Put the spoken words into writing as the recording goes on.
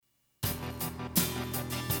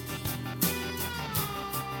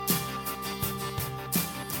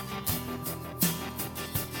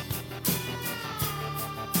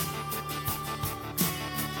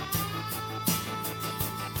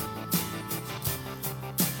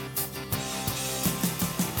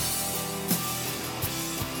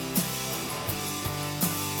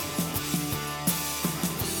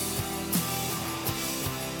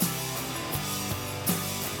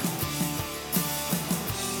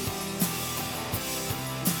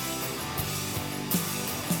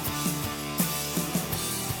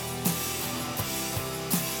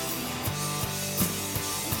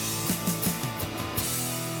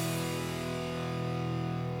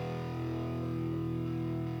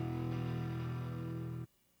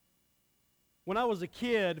When I was a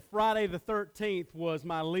kid, Friday the 13th was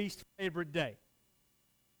my least favorite day.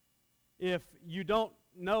 If you don't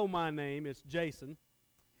know my name, it's Jason.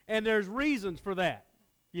 And there's reasons for that.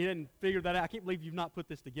 You didn't figure that out. I can't believe you've not put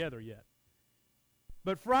this together yet.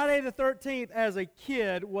 But Friday the 13th as a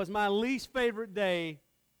kid was my least favorite day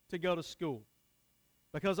to go to school.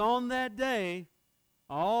 Because on that day,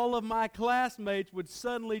 all of my classmates would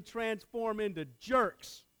suddenly transform into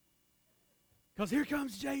jerks. Because here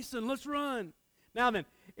comes Jason, let's run. Now then,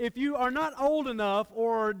 if you are not old enough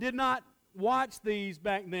or did not watch these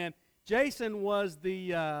back then, Jason was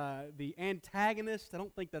the antagonist. I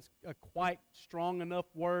don't think that's a quite strong enough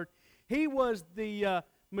word. He was the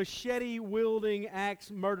machete-wielding,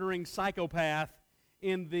 axe-murdering psychopath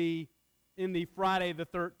in the Friday the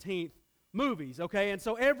 13th movies, okay? And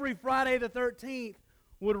so every Friday the 13th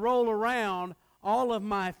would roll around, all of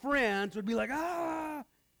my friends would be like,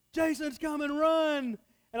 Jason's coming, run!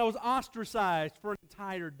 And I was ostracized for an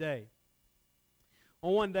entire day.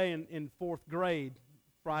 Well, one day in fourth grade,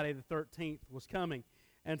 Friday the 13th was coming.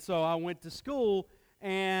 And so I went to school,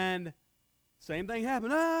 and same thing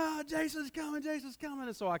happened. Jason's coming, Jason's coming.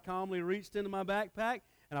 And so I calmly reached into my backpack,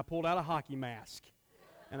 and I pulled out a hockey mask.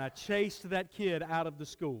 And I chased that kid out of the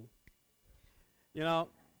school. You know,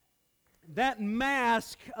 that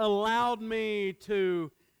mask allowed me to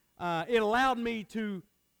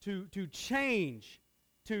change,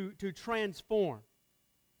 to transform.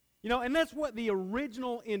 You know, and that's what the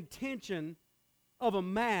original intention of a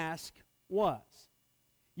mask was.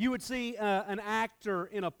 You would see an actor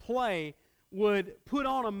in a play would put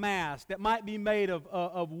on a mask that might be made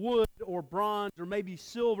of wood or bronze or maybe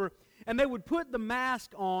silver, and they would put the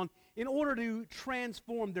mask on in order to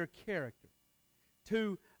transform their character,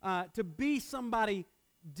 to be somebody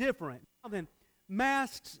different. Now then,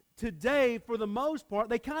 masks today, for the most part,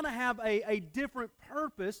 they kind of have a different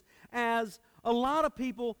purpose, as a lot of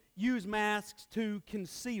people use masks to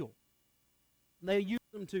conceal. They use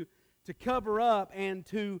them to cover up and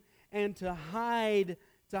to hide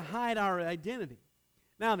our identity.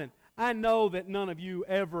 Now then, I know that none of you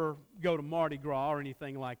ever go to Mardi Gras or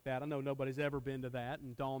anything like that. I know nobody's ever been to that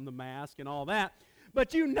and donned the mask and all that.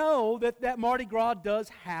 But you know that Mardi Gras does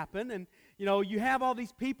happen, and you know you have all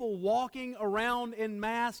these people walking around in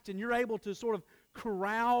masks, and you're able to sort of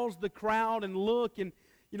carouse the crowd and look, and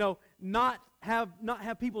you know not have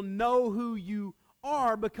people know who you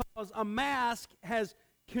are, because a mask has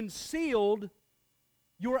concealed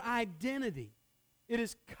your identity. It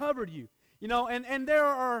has covered you. You know, and there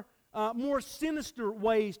are more sinister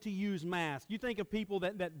ways to use masks. You think of people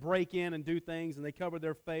that break in and do things, and they cover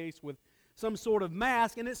their face with some sort of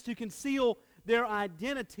mask, and it's to conceal their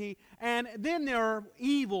identity. And then there are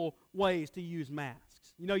evil ways to use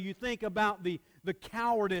masks. You know, you think about the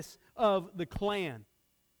cowardice of the Klan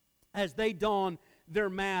as they don their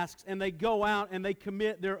masks and they go out and they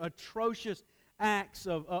commit their atrocious acts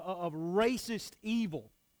of racist evil.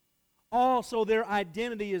 Also, their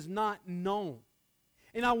identity is not known.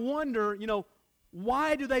 And I wonder, you know,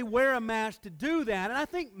 why do they wear a mask to do that? And I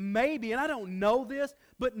think maybe, and I don't know this,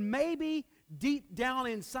 but maybe deep down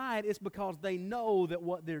inside it's because they know that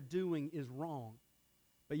what they're doing is wrong.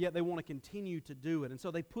 But yet they want to continue to do it. And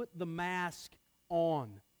so they put the mask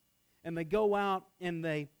on. And they go out and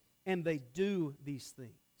they do these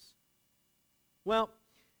things. Well,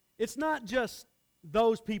 it's not just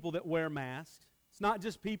those people that wear masks. It's not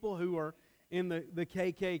just people who are in the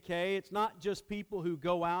KKK. It's not just people who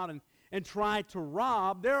go out and try to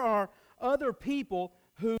rob. There are other people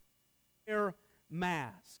who wear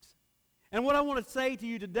masks. And what I want to say to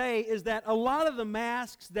you today is that a lot of the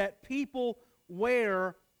masks that people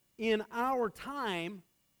wear in our time,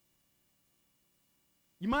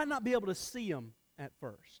 you might not be able to see them at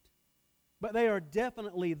first, but they are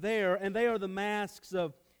definitely there, and they are the masks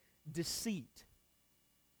of deceit,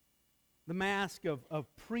 the mask of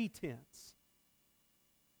pretense,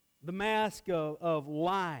 the mask of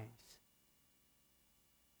lies,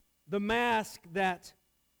 the mask that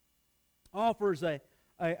offers a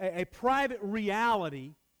private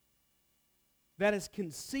reality that is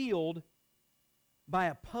concealed by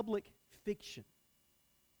a public fiction.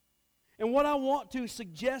 And what I want to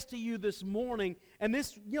suggest to you this morning, and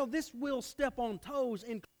this will step on toes,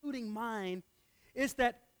 including mine, is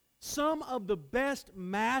that some of the best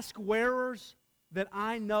mask wearers that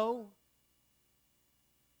I know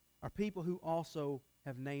are people who also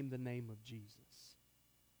have named the name of Jesus.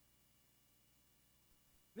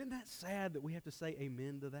 Isn't that sad that we have to say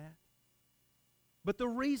amen to that? But the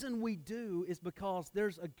reason we do is because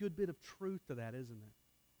there's a good bit of truth to that, isn't there?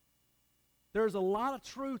 There's a lot of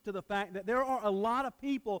truth to the fact that there are a lot of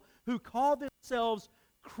people who call themselves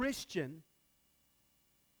Christian,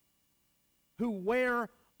 who wear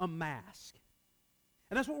a mask.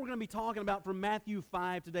 And that's what we're going to be talking about from Matthew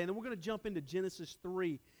 5 today. And then we're going to jump into Genesis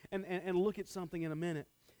 3 and look at something in a minute.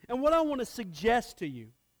 And what I want to suggest to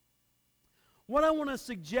you,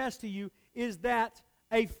 is that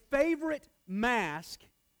a favorite mask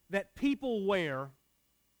that people wear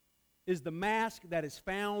is the mask that is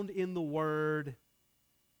found in the word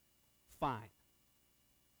fine.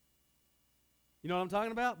 You know what I'm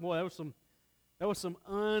talking about? Boy, that was some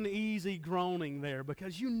uneasy groaning there,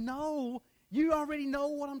 because you already know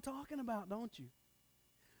what I'm talking about, don't you?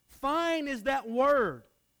 Fine is that word.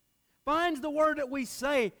 Fine's the word that we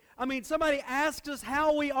say. I mean, somebody asks us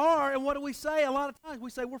how we are, and what do we say? A lot of times we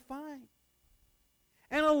say we're fine.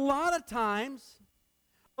 And a lot of times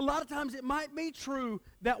it might be true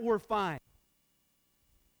that we're fine.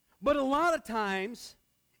 But a lot of times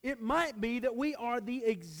it might be that we are the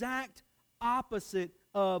exact opposite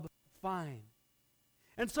of fine.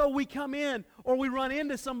 And so we come in or we run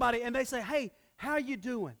into somebody and they say, "Hey, how you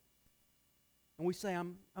doing?" And we say,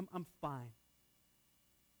 I'm fine.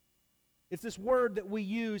 It's this word that we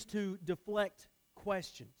use to deflect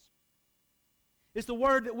questions. It's the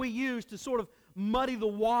word that we use to sort of muddy the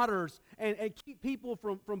waters and keep people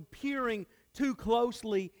from peering too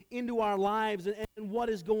closely into our lives and what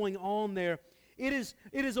is going on there. It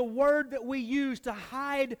is a word that we use to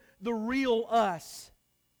hide the real us.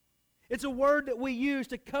 It's a word that we use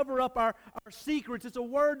to cover up our secrets. It's a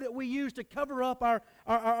word that we use to cover up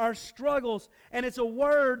our struggles. And it's a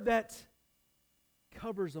word that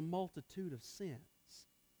covers a multitude of sins.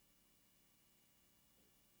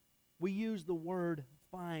 We use the word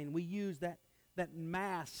fine. We use that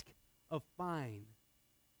mask of fine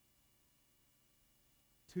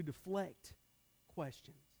to deflect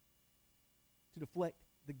questions, to deflect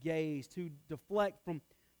the gaze, to deflect from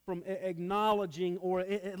acknowledging or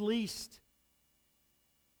at least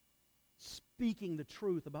speaking the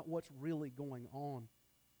truth about what's really going on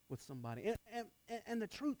with somebody. And the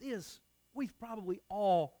truth is, we've probably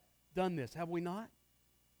all done this, have we not?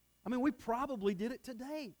 I mean, we probably did it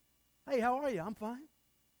today. "Hey, how are you?" "I'm fine."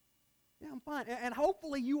 "Yeah, I'm fine." And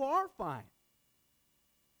hopefully you are fine.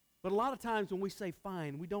 But a lot of times when we say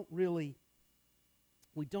fine, we don't really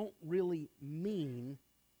mean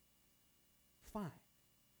fine.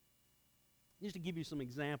 Just to give you some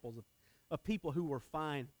examples of people who were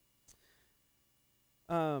fine.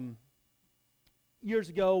 Years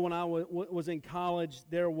ago when I was in college,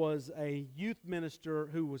 there was a youth minister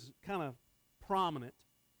who was kind of prominent.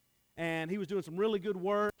 And he was doing some really good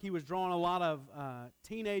work. He was drawing a lot of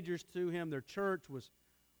teenagers to him. Their church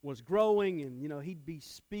was growing, and he'd be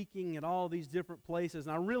speaking at all these different places.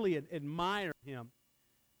 And I really admired him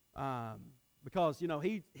because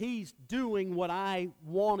he's doing what I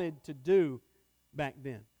wanted to do back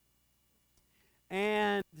then.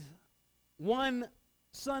 And one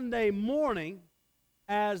Sunday morning,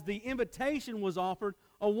 as the invitation was offered,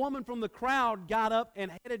 a woman from the crowd got up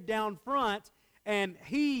and headed down front, and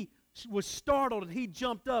he was startled, and he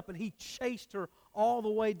jumped up, and he chased her all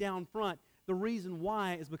the way down front. The reason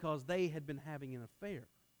why is because they had been having an affair.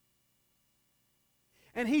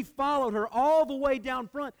 And he followed her all the way down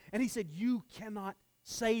front, and he said, "You cannot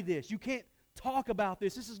say this. You can't talk about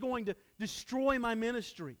this. This is going to destroy my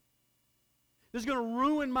ministry. This is going to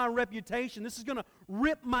ruin my reputation. This is going to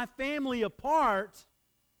rip my family apart."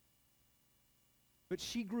 But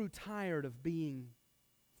she grew tired of being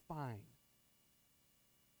fine.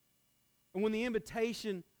 And when the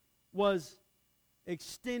invitation was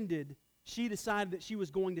extended, she decided that she was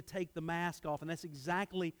going to take the mask off. And that's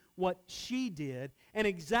exactly what she did, and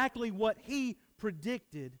exactly what he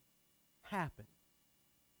predicted happened.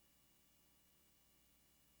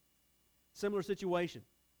 Similar situation.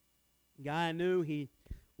 A guy I knew, he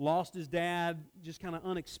lost his dad just kind of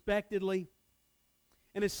unexpectedly.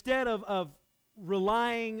 And instead of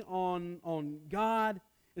relying on God,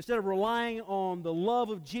 instead of relying on the love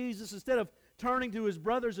of Jesus, instead of turning to his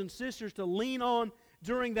brothers and sisters to lean on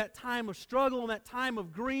during that time of struggle and that time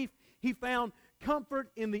of grief, he found comfort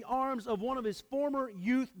in the arms of one of his former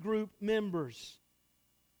youth group members.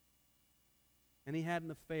 And he had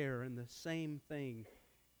an affair, and the same thing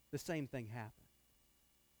happened.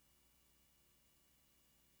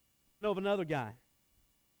 I know of another guy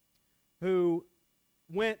who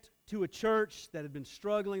went to a church that had been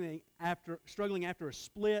struggling after a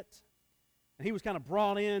split, and he was kind of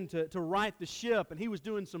brought in to right the ship, and he was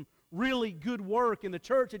doing some really good work, and the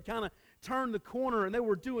church had kind of turned the corner, and they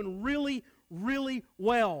were doing really, really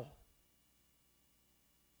well.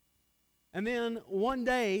 And then one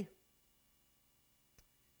day,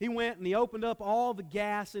 he went and he opened up all the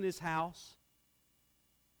gas in his house,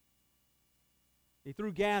 He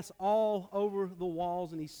threw gas all over the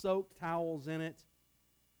walls, and he soaked towels in it.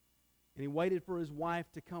 And he waited for his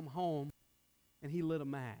wife to come home, and he lit a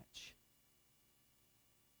match.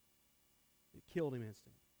 It killed him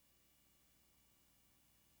instantly.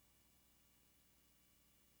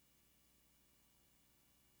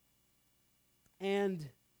 And,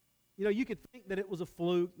 you could think that it was a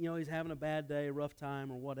fluke. He's having a bad day, a rough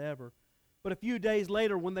time, or whatever. But a few days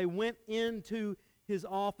later, when they went into his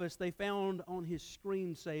office, they found on his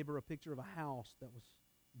screensaver a picture of a house that was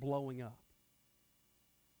blowing up.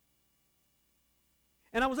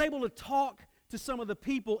 And I was able to talk to some of the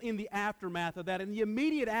people in the aftermath of that, in the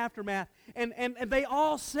immediate aftermath, and they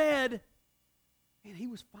all said, man, he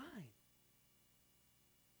was fine.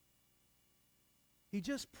 He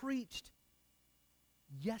just preached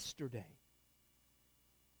yesterday.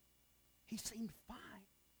 He seemed fine.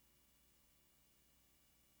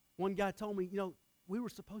 One guy told me, we were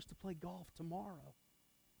supposed to play golf tomorrow.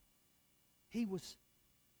 He was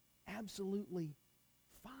absolutely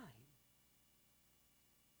fine.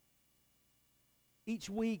 Each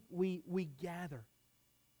week we gather.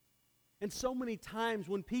 And so many times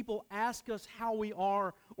when people ask us how we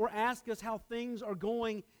are or ask us how things are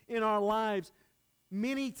going in our lives,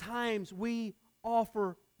 many times we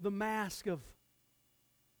offer the mask of,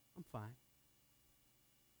 I'm fine.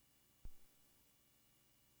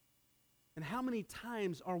 And how many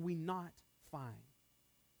times are we not fine?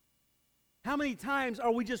 How many times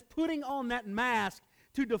are we just putting on that mask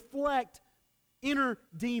to deflect inner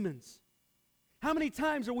demons? How many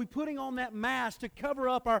times are we putting on that mask to cover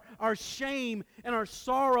up our shame and our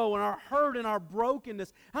sorrow and our hurt and our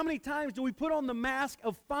brokenness? How many times do we put on the mask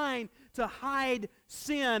of fine to hide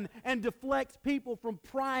sin and deflect people from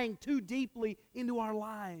prying too deeply into our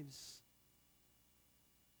lives?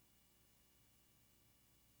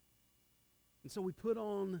 And so we put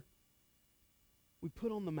on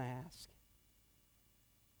the mask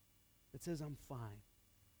that says, I'm fine.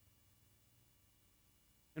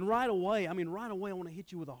 And right away, I want to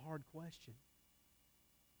hit you with a hard question.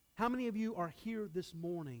 How many of you are here this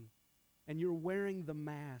morning and you're wearing the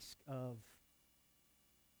mask of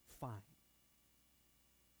fine?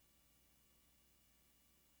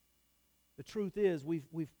 The truth is,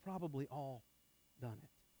 we've probably all done it.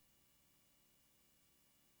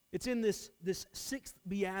 It's in this sixth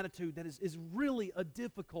beatitude that is really a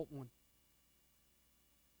difficult one,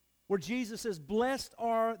 where Jesus says, blessed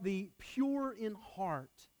are the pure in heart.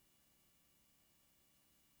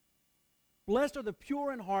 Blessed are the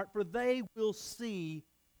pure in heart, for they will see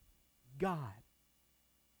God.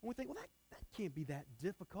 And we think, well, that can't be that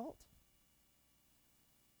difficult.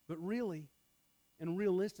 But really, and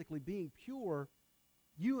realistically, being pure,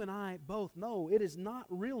 you and I both know it is not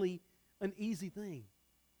really an easy thing.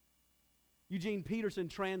 Eugene Peterson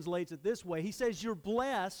translates it this way. He says, you're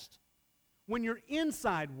blessed when your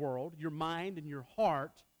inside world, your mind and your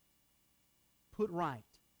heart, put right.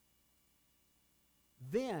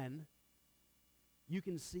 Then you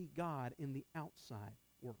can see God in the outside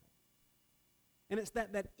world. And it's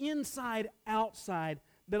that inside-outside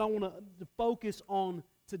that I want to focus on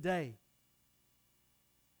today.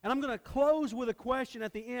 And I'm going to close with a question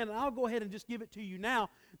at the end, and I'll go ahead and just give it to you now.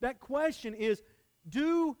 That question is,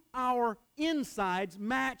 do our insides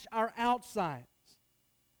match our outsides?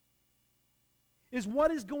 Is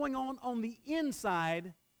what is going on the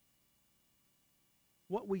inside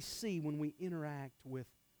what we see when we interact with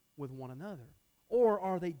one another? Or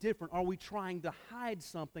are they different? Are we trying to hide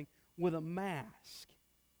something with a mask?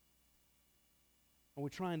 Are we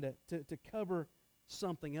trying to cover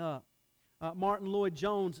something up? Martin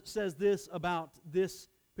Lloyd-Jones says this about this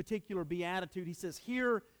particular beatitude. He says,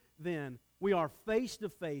 here then we are face to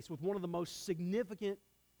face with one of the most significant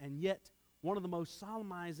and yet one of the most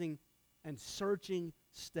solemnizing and searching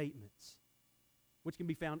statements, which can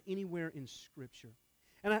be found anywhere in Scripture.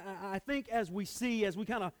 And I think as we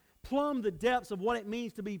kind of plumb the depths of what it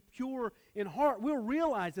means to be pure in heart, we'll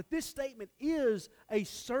realize that this statement is a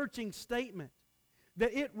searching statement,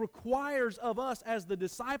 that it requires of us as the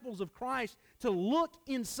disciples of Christ to look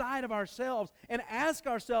inside of ourselves and ask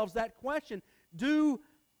ourselves that question, do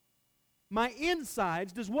my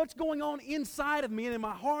insides, does what's going on inside of me and in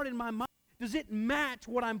my heart and my mind, does it match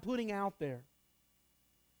what I'm putting out there?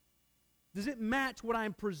 Does it match what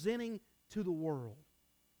I'm presenting to the world?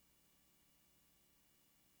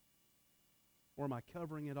 Or am I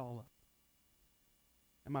covering it all up?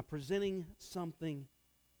 Am I presenting something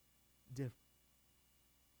different?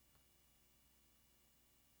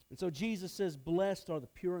 And so Jesus says, blessed are the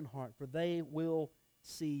pure in heart, for they will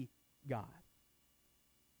see God.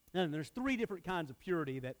 And there's three different kinds of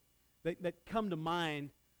purity that come to mind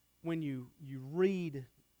when you read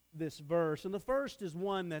this verse. And the first is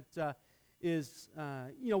one that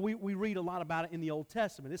we read a lot about it in the Old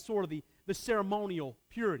Testament. It's sort of the ceremonial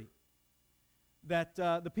purity that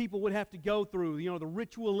the people would have to go through, the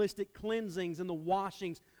ritualistic cleansings and the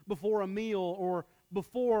washings before a meal or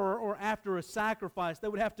before or after a sacrifice. They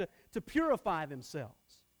would have to purify themselves.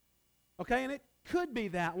 Okay, and it could be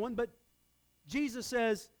that one, but Jesus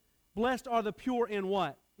says, blessed are the pure in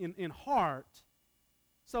what? In heart.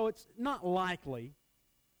 So it's not likely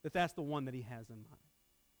that that's the one that he has in mind.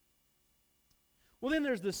 Well, then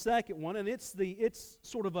there's the second one, and it's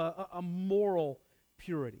sort of a moral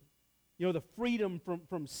purity. The freedom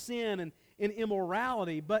from sin and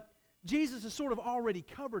immorality. But Jesus has sort of already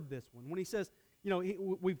covered this one when he says,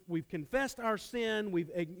 we've confessed our sin,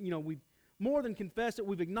 we've more than confessed it,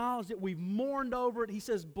 we've acknowledged it, we've mourned over it. He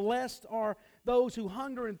says, blessed are those who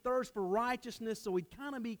hunger and thirst for righteousness. So we'd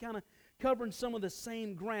kind of covering some of the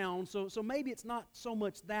same ground. So maybe it's not so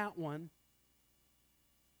much that one.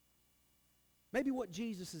 Maybe what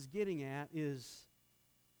Jesus is getting at is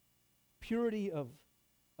purity of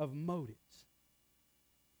motives.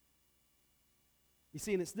 You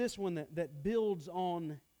see, and it's this one that builds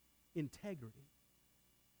on integrity.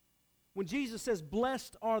 When Jesus says,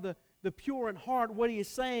 blessed are the pure in heart, what he is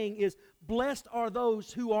saying is, blessed are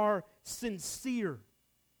those who are sincere.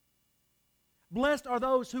 Blessed are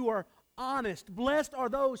those who are honest. Blessed are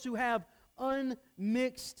those who have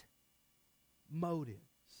unmixed motives.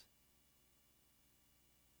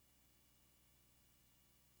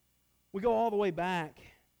 We go all the way back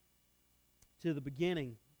to the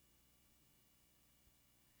beginning,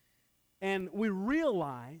 and we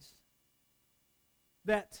realize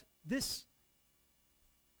that this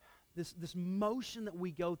motion that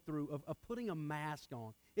we go through of putting a mask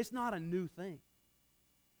on, it's not a new thing.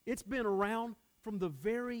 It's been around from the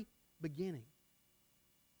very beginning.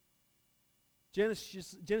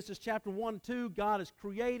 Genesis chapter 1 and 2, God is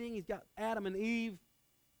creating. He's got Adam and Eve.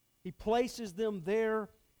 He places them there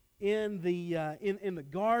in the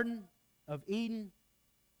Garden of Eden.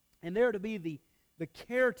 And they're to be the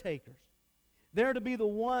caretakers. They're to be the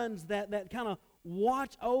ones that kind of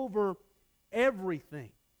watch over everything.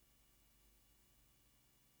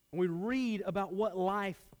 And we read about what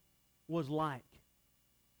life was like.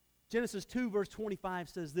 Genesis 2 verse 25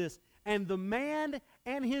 says this, and the man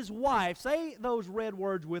and his wife, say those red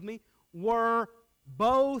words with me, were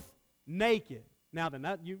both naked. Now then,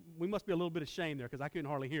 we must be a little bit ashamed there because I couldn't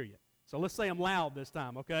hardly hear you. So let's say them loud this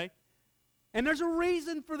time, okay? And there's a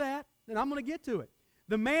reason for that, and I'm going to get to it.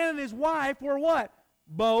 The man and his wife were what?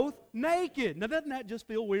 Both naked. Now doesn't that just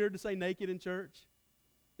feel weird to say naked in church?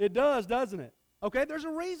 It does, doesn't it? Okay, there's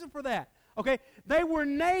a reason for that. Okay, they were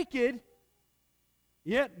naked,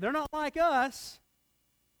 yet they're not like us.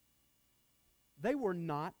 They were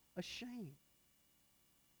not ashamed.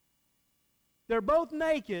 They're both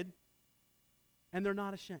naked, and they're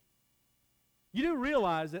not ashamed. You do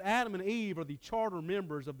realize that Adam and Eve are the charter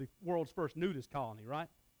members of the world's first nudist colony, right?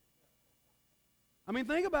 I mean,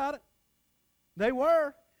 think about it. They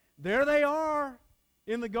were. There they are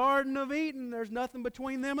in the Garden of Eden. There's nothing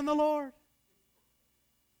between them and the Lord.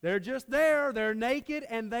 They're just there. They're naked,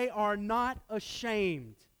 and they are not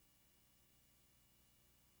ashamed.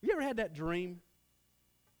 You ever had that dream?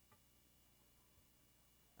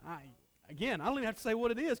 I don't even have to say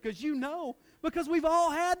what it is because we've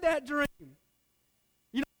all had that dream.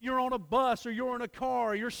 You're on a bus or you're in a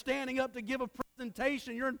car or you're standing up to give a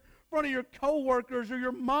presentation. You're in front of your coworkers or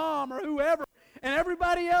your mom or whoever, and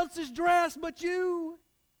everybody else is dressed but you.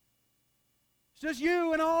 It's just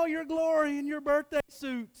you in all your glory in your birthday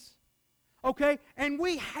suits. Okay? And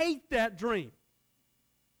we hate that dream.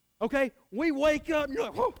 Okay? We wake up and you're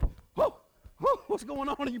like, whoa, whoa, whoa, what's going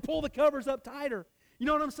on? And you pull the covers up tighter. You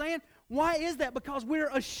know what I'm saying? Why is that? Because we're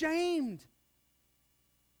ashamed.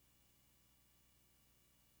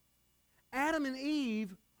 Adam and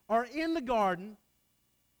Eve are in the garden.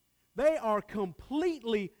 They are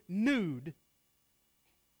completely nude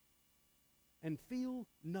and feel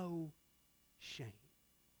no shame.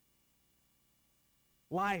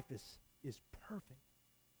 Life is perfect.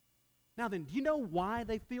 Now then, do you know why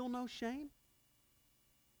they feel no shame?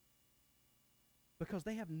 Because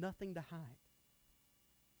they have nothing to hide.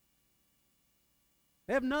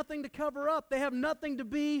 They have nothing to cover up. They have nothing to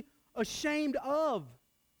be ashamed of.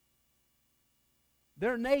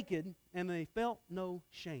 They're naked, and they felt no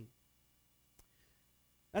shame.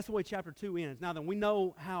 That's the way chapter 2 ends. Now then, we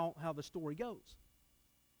know how the story goes.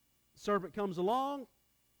 The serpent comes along,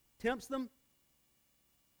 tempts them.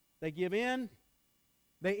 They give in.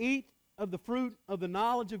 They eat of the fruit of the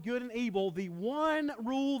knowledge of good and evil, the one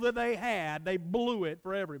rule that they had, they blew it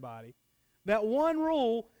for everybody. That one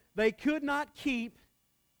rule they could not keep.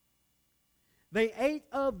 They ate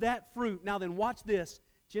of that fruit. Now then, watch this.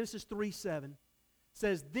 Genesis 3:7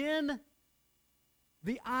 says, Then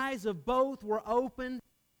the eyes of both were opened.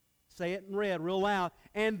 Say it in red real loud.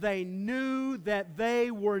 And they knew that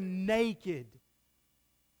they were naked.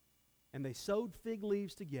 And they sewed fig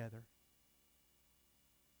leaves together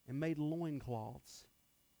and made loincloths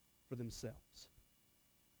for themselves.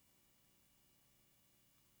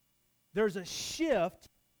 There's a shift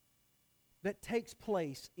that takes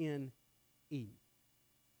place in Eve.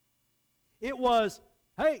 It was,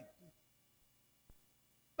 hey,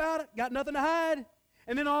 about it, got nothing to hide.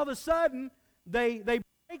 And then all of a sudden, they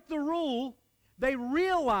break the rule. They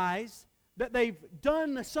realize that they've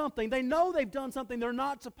done something. They know they've done something they're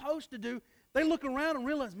not supposed to do. They look around and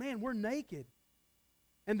realize, man, we're naked.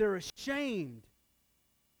 And they're ashamed.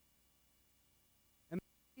 And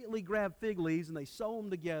they immediately grab fig leaves and they sew them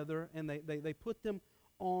together and they put them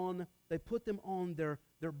on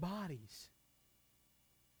their bodies.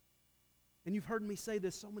 And you've heard me say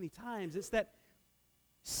this so many times. It's that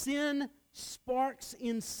sin sparks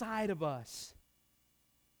inside of us.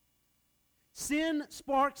 Sin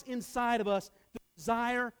sparks inside of us the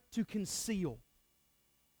desire to conceal,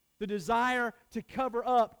 the desire to cover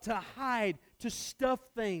up, to hide, to stuff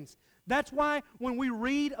things. That's why when we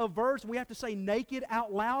read a verse and we have to say naked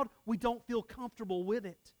out loud, we don't feel comfortable with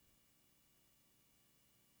it.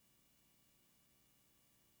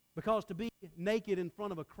 Because to be naked in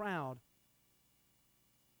front of a crowd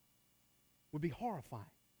would be horrifying.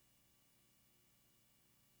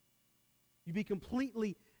 You'd be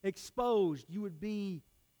completely exposed. You would be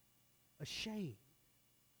ashamed.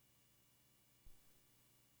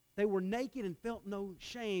 They were naked and felt no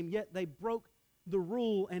shame, yet they broke the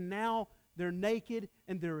rule, and now they're naked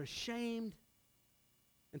and they're ashamed.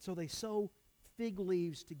 And so they sew fig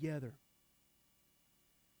leaves together.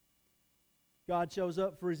 God shows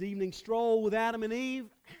up for his evening stroll with Adam and Eve.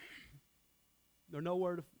 They're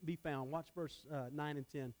nowhere to be found. Watch verse 9 and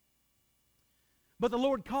 10. But the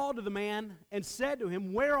Lord called to the man and said to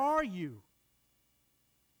him, Where are you?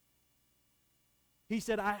 He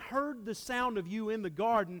said, I heard the sound of you in the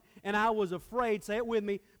garden, and I was afraid, say it with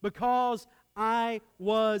me, because I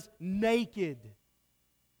was naked.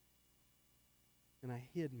 And I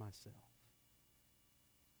hid myself.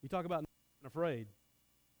 You talk about afraid.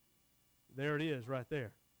 There it is right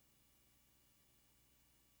there.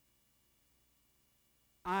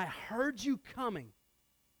 I heard you coming.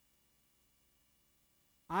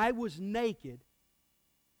 I was naked,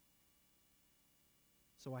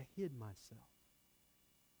 so I hid myself.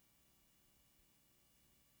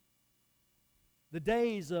 The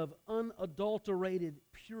days of unadulterated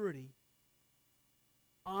purity,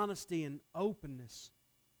 honesty, and openness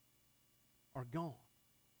are gone.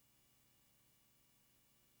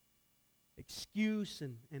 Excuse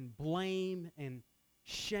and blame and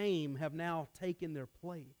shame have now taken their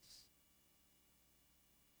place.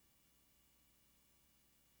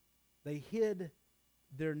 They hid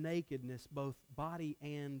their nakedness, both body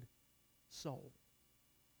and soul.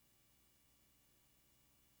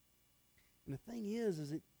 And the thing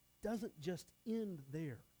is it doesn't just end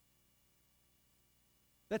there.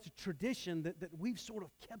 That's a tradition that we've sort of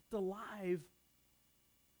kept alive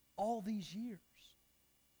all these years.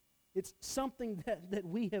 It's something that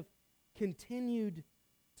we have continued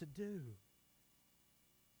to do.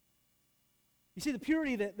 You see, the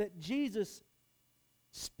purity that Jesus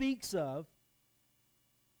speaks of,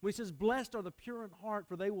 when he says, Blessed are the pure in heart,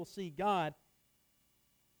 for they will see God,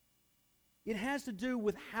 it has to do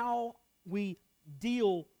with how we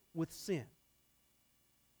deal with sin.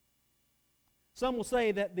 Some will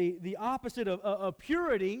say that the opposite of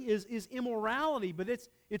purity is immorality, but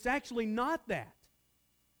it's actually not that.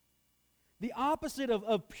 The opposite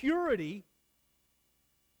of purity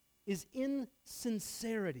is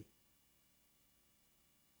insincerity.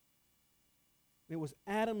 It was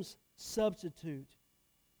Adam's substitute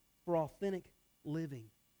for authentic living.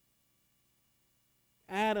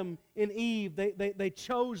 Adam and Eve, they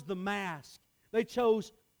chose the mask. They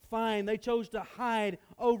chose fine. They chose to hide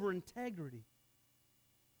over integrity.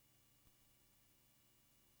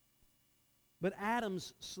 But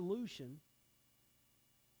Adam's solution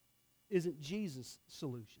isn't Jesus'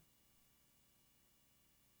 solution.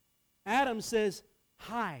 Adam says,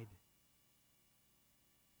 hide.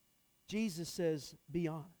 Jesus says, be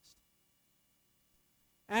honest.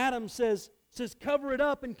 Adam says, cover it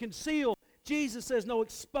up and conceal. Jesus says, no,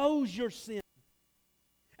 expose your sin.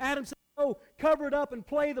 Adam says, oh, cover it up and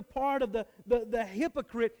play the part of the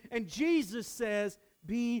hypocrite. And Jesus says,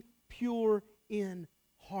 be pure in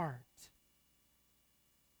heart.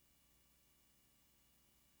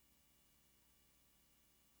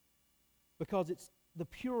 Because it's the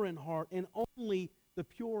pure in heart, and only the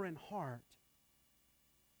pure in heart,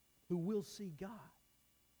 who will see God.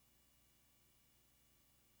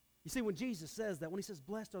 You see, when Jesus says that, when He says,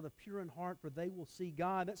 blessed are the pure in heart, for they will see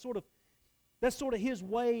God, that's sort of His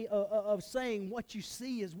way of saying what you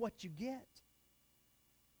see is what you get.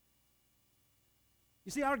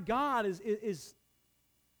 You see, our God is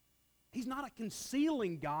He's not a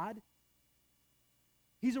concealing God.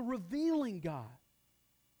 He's a revealing God.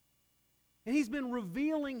 And He's been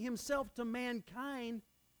revealing Himself to mankind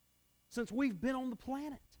since we've been on the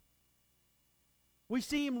planet. We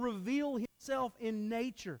see Him reveal Himself in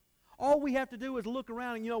nature. All we have to do is look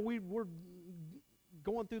around, and we're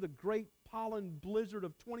going through the great pollen blizzard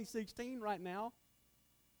of 2016 right now.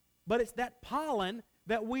 But it's that pollen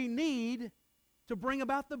that we need to bring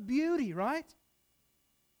about the beauty, right?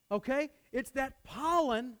 Okay? It's that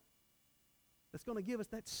pollen that's going to give us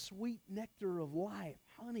that sweet nectar of life,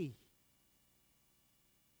 honey.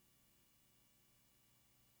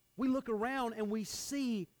 We look around and we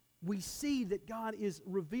see that God is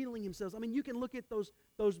revealing Himself. I mean, you can look at those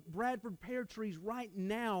Bradford pear trees right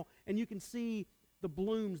now, and you can see the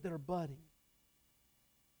blooms that are budding.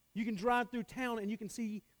 You can drive through town and you can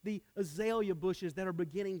see the azalea bushes that are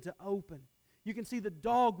beginning to open. You can see the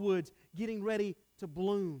dogwoods getting ready to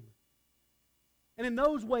bloom. And in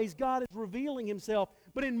those ways, God is revealing Himself.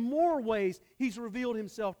 But in more ways, He's revealed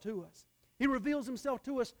Himself to us. He reveals Himself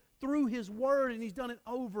to us through His Word, and He's done it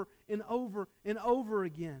over and over and over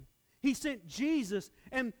again. He sent Jesus,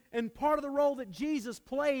 and part of the role that Jesus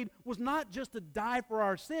played was not just to die for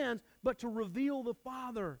our sins, but to reveal the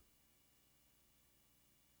Father.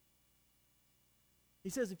 He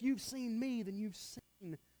says, if you've seen me, then you've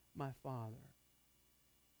seen my Father.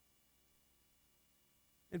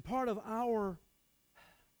 And part of our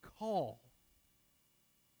call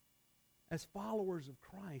as followers of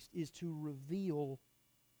Christ is to reveal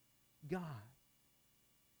God.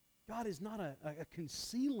 God is not a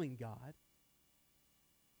concealing God,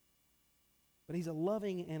 but He's a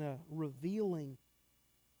loving and a revealing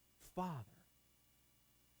Father.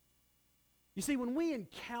 You see, when we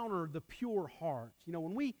encounter the pure heart,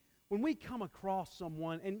 when we come across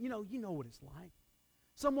someone, and you know what it's like.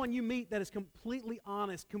 Someone you meet that is completely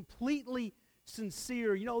honest, completely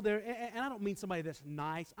sincere. And I don't mean somebody that's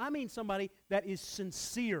nice. I mean somebody that is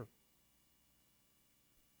sincere.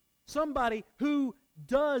 Somebody who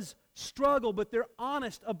does struggle, but they're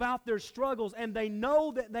honest about their struggles, and they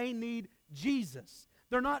know that they need Jesus.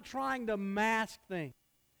 They're not trying to mask things.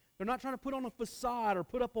 They're not trying to put on a facade or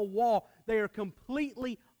put up a wall. They are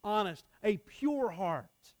completely honest, a pure heart.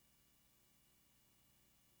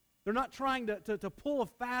 They're not trying to pull a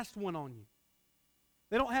fast one on you.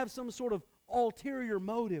 They don't have some sort of ulterior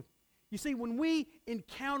motive. You see, when we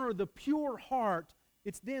encounter the pure heart,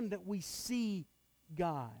 it's then that we see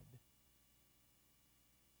God.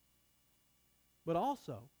 But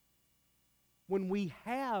also, when we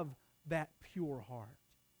have that pure heart,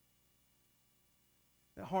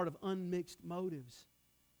 that heart of unmixed motives,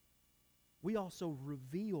 we also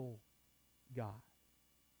reveal God.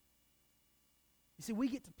 You see, we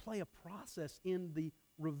get to play a process in the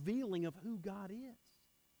revealing of who God is.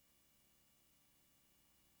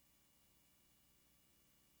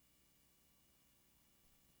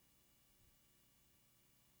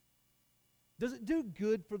 Does it do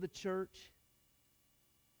good for the church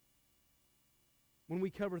when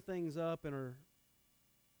we cover things up and are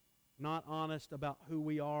not honest about who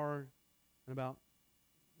we are and about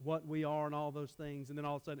what we are and all those things, and then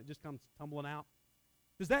all of a sudden it just comes tumbling out?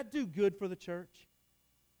 Does that do good for the church?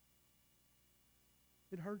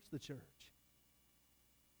 It hurts the church.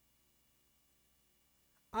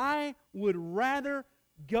 I would rather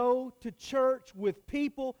go to church with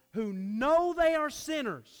people who know they are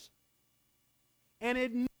sinners and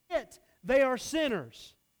admit they are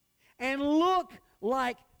sinners and look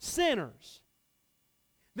like sinners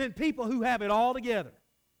than people who have it all together.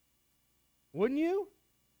 Wouldn't you?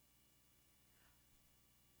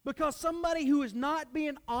 Because somebody who is not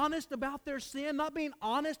being honest about their sin, not being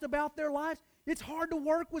honest about their lives, it's hard to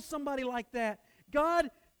work with somebody like that. God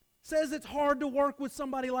says it's hard to work with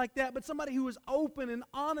somebody like that, but somebody who is open and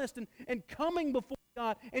honest and coming before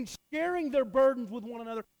God and sharing their burdens with one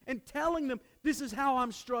another and telling them, this is how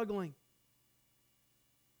I'm struggling.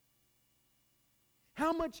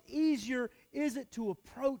 How much easier is it to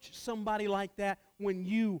approach somebody like that when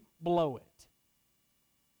you blow it?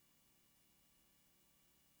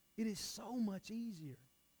 It is so much easier.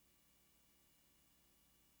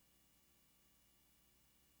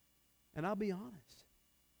 And I'll be honest.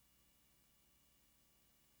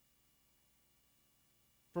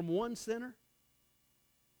 From one sinner,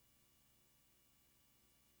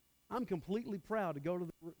 I'm completely proud to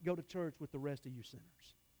go to church with the rest of you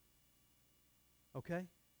sinners. Okay?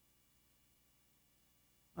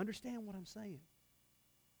 Understand what I'm saying.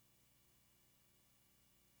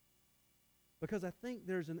 Because I think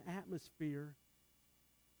there's an atmosphere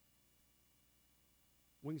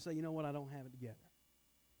when you say, you know what, I don't have it together.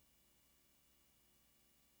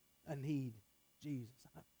 I need Jesus.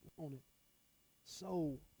 I want it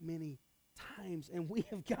so many times. And we've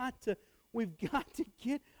got to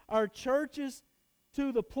get our churches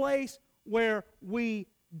to the place where we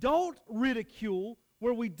don't ridicule,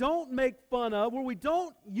 where we don't make fun of, where we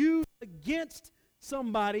don't use against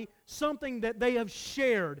somebody something that they have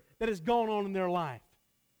shared that has gone on in their life.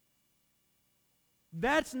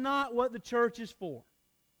 That's not what the church is for.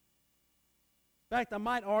 In fact, I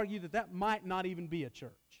might argue that might not even be a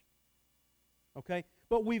church. Okay?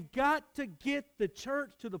 But we've got to get the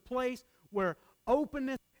church to the place where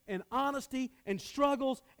openness and honesty and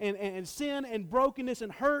struggles and sin and brokenness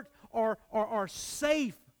and hurt are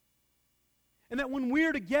safe. And that when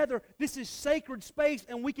we're together, this is sacred space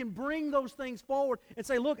and we can bring those things forward and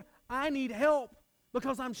say, look, I need help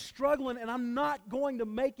because I'm struggling and I'm not going to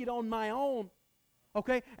make it on my own.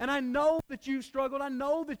 Okay? And I know that you've struggled. I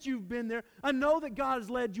know that you've been there. I know that God has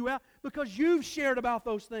led you out because you've shared about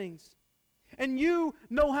those things. And you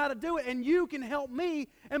know how to do it, and you can help me.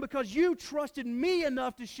 And because you trusted me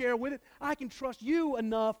enough to share with it, I can trust you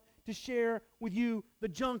enough to share with you the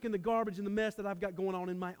junk and the garbage and the mess that I've got going on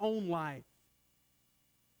in my own life.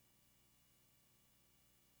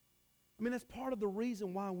 I mean, that's part of the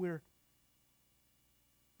reason why we're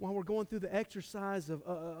going through the exercise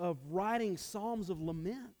of writing Psalms of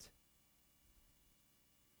Lament.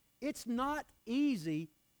 It's not easy.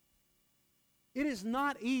 It is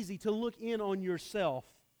not easy to look in on yourself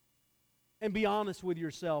and be honest with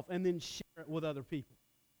yourself and then share it with other people.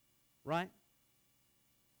 Right?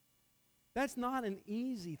 That's not an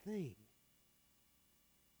easy thing.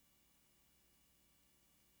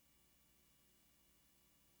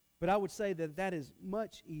 But I would say that is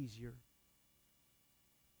much easier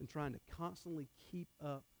than trying to constantly keep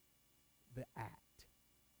up the act.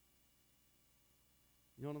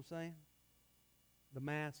 You know what I'm saying? The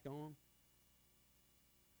mask on.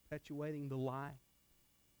 Perpetuating the lie,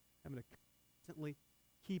 having to constantly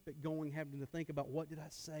keep it going, having to think about what did I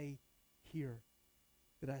say here?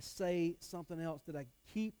 Did I say something else? Did I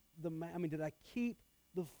keep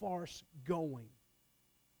the farce going?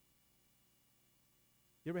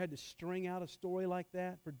 You ever had to string out a story like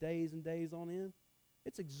that for days and days on end?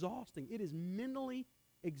 It's exhausting. It is mentally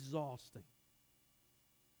exhausting.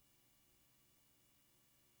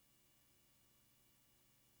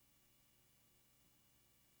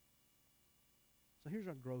 So here's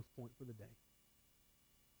our growth point for the day.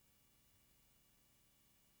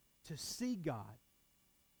 To see God,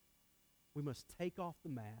 we must take off the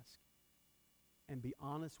mask and be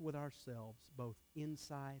honest with ourselves, both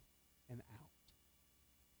inside and out.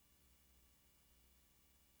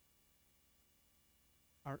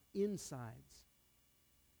 Our insides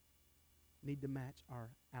need to match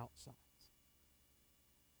our outsides.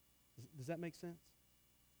 Does that make sense?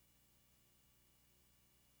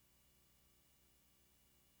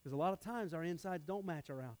 Because a lot of times our insides don't match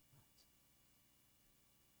our outsides.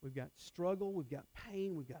 We've got struggle, we've got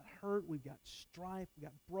pain, we've got hurt, we've got strife, we've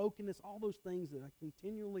got brokenness, all those things that I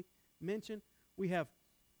continually mention. We have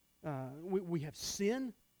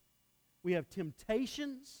sin, we have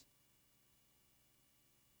temptations.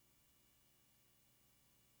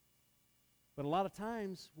 But a lot of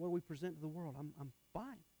times, what do we present to the world? I'm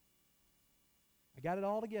fine. I got it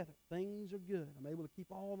all together. Things are good. I'm able to keep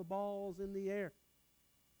all the balls in the air.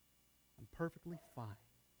 I'm perfectly fine.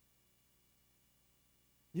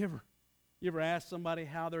 You ever ask somebody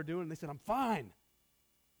how they're doing, and they said, I'm fine.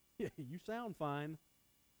 Yeah, you sound fine.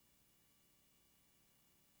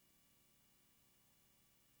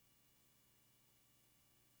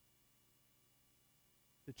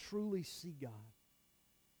 To truly see God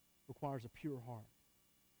requires a pure heart.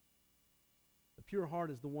 The pure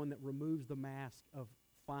heart is the one that removes the mask of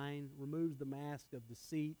removes the mask of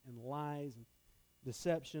deceit and lies and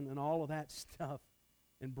deception and all of that stuff,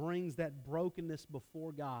 and brings that brokenness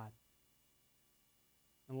before God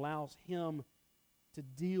and allows Him to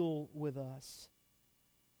deal with us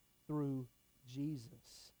through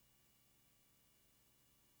Jesus.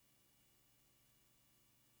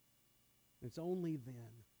 It's only then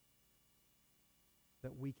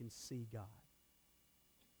that we can see God.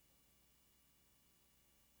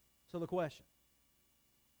 So the question,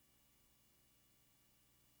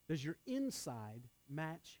 does your inside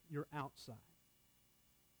match your outside?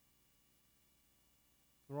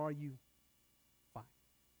 Or are you fine?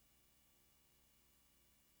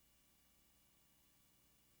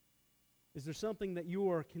 Is there something that you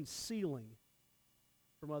are concealing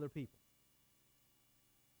from other people?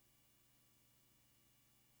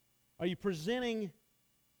 Are you presenting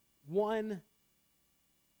one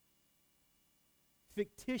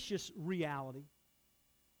fictitious reality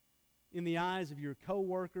in the eyes of your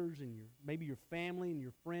coworkers and maybe your family and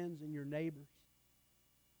your friends and your neighbors?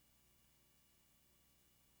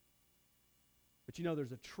 But you know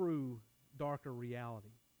there's a true, darker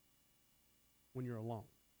reality when you're alone.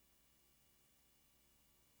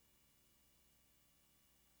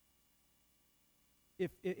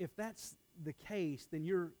 If that's the case, then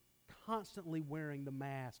you're constantly wearing the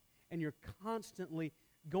mask and you're constantly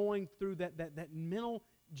going through that mental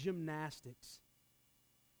gymnastics.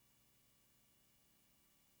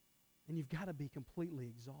 And you've got to be completely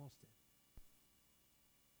exhausted.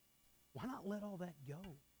 Why not let all that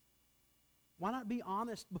go? Why not be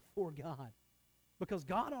honest before God? Because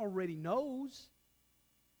God already knows.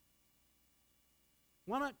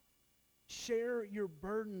 Why not share your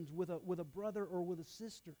burdens with a brother or with a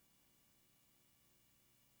sister?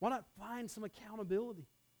 Why not find some accountability?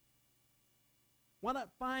 Why not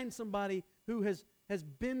find somebody who has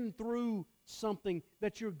been through something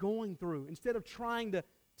that you're going through instead of trying to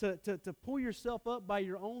pull yourself up by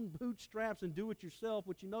your own bootstraps and do it yourself,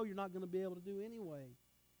 which you know you're not going to be able to do anyway?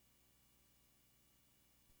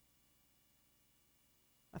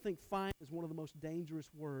 I think "find" is one of the most dangerous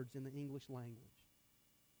words in the English language.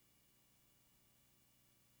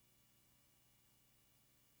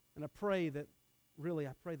 And I pray that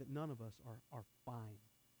none of us are fine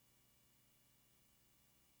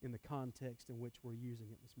in the context in which we're using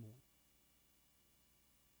it this morning.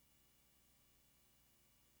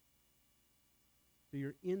 Do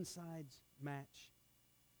your insides match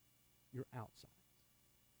your outsides?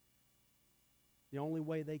 The only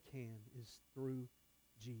way they can is through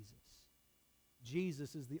Jesus.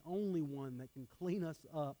 Jesus is the only one that can clean us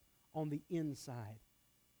up on the inside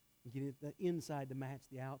and get the inside to match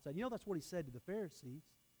the outside. You know, that's what he said to the Pharisees.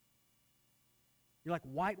 You're like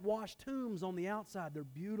whitewashed tombs on the outside. They're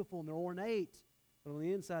beautiful and they're ornate. But on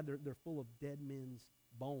the inside, they're full of dead men's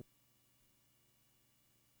bones.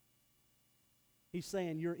 He's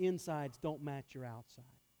saying your insides don't match your outside.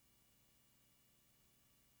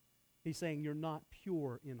 He's saying you're not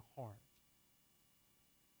pure in heart.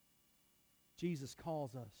 Jesus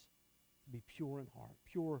calls us to be pure in heart,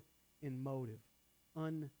 pure in motive,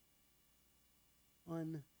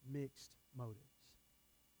 unmixed motives.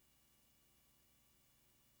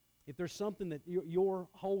 If there's something that you're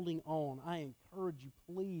holding on, I encourage you,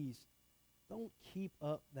 please don't keep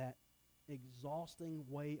up that exhausting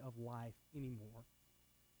way of life anymore.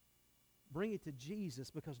 Bring it to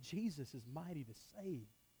Jesus, because Jesus is mighty to save.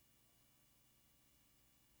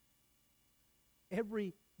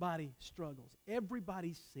 Everybody struggles.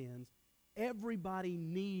 Everybody sins. Everybody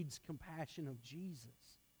needs compassion of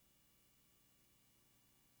Jesus.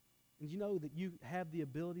 And you know that you have the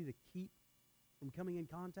ability to keep from coming in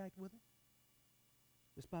contact with it?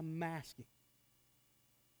 Just by masking.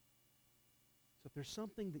 So if there's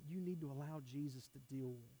something that you need to allow Jesus to deal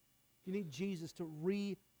with, you need Jesus to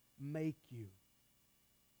remake you,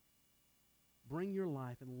 bring your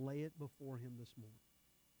life and lay it before Him this morning.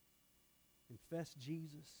 Confess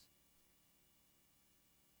Jesus.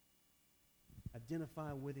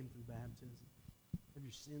 Identify with Him through baptism. Have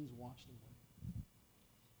your sins washed away.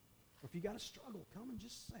 Or if you got a struggle, come and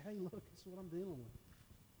just say, hey, look, this is what I'm dealing with.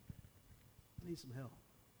 I need some help.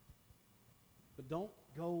 But don't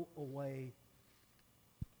go away.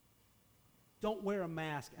 Don't wear a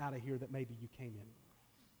mask out of here that maybe you came in with.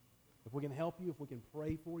 If we can help you, if we can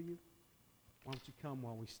pray for you, why don't you come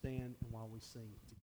while we stand and while we sing together.